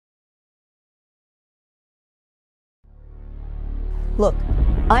Look,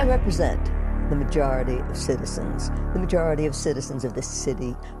 I represent the majority of citizens. The majority of citizens of this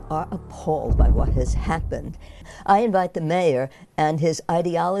city are appalled by what has happened. I invite the mayor and his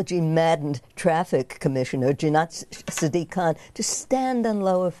ideology-maddened traffic commissioner, Janette Sadik-Khan, to stand on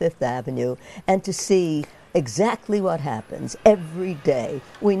Lower Fifth Avenue and to see exactly what happens every day.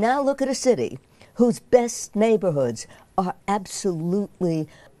 We now look at a city whose best neighborhoods are absolutely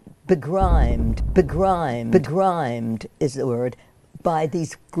begrimed is the word, by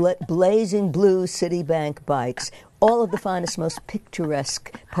these blazing blue Citibank bikes, all of the finest, most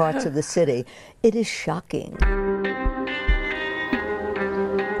picturesque parts of the city. It is shocking.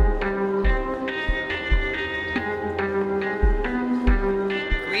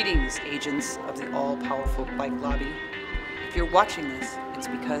 Greetings, agents of the all-powerful bike lobby. If you're watching this, it's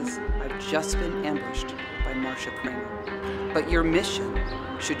because I've just been ambushed by Marsha Kramer. But your mission,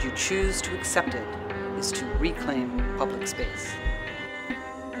 should you choose to accept it, is to reclaim public space.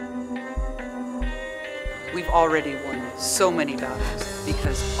 We've already won so many battles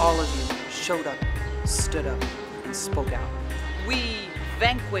because all of you showed up, stood up, and spoke out. We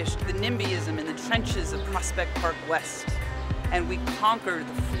vanquished the NIMBYism in the trenches of Prospect Park West, and we conquered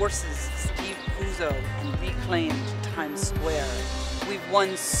the forces of Steve Kuzo and reclaimed Times Square. We've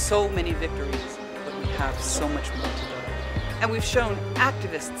won so many victories, but we have so much more to go. And we've shown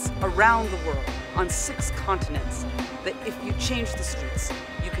activists around the world on 6 continents that if you change the streets,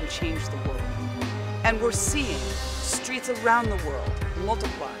 you can change the world. And we're seeing streets around the world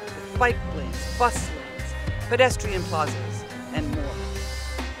multiply with bike lanes, bus lanes, pedestrian plazas, and more.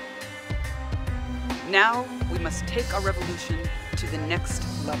 Now we must take our revolution to the next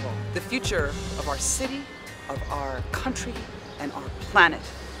level. The future of our city, of our country, and our planet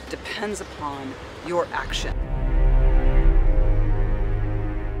depends upon your action.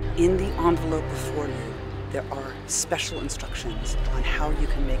 In the envelope before you, there are special instructions on how you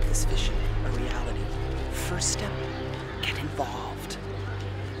can make this vision a reality. First step, get involved.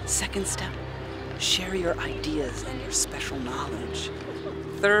 Second step, share your ideas and your special knowledge.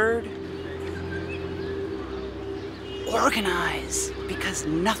 Third, organize, because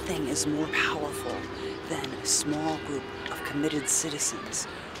nothing is more powerful than a small group of committed citizens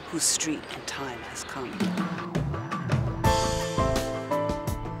whose street and time has come.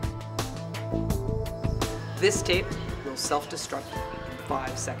 This tape will self-destruct in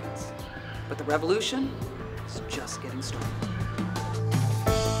 5 seconds, but the revolution is just getting started.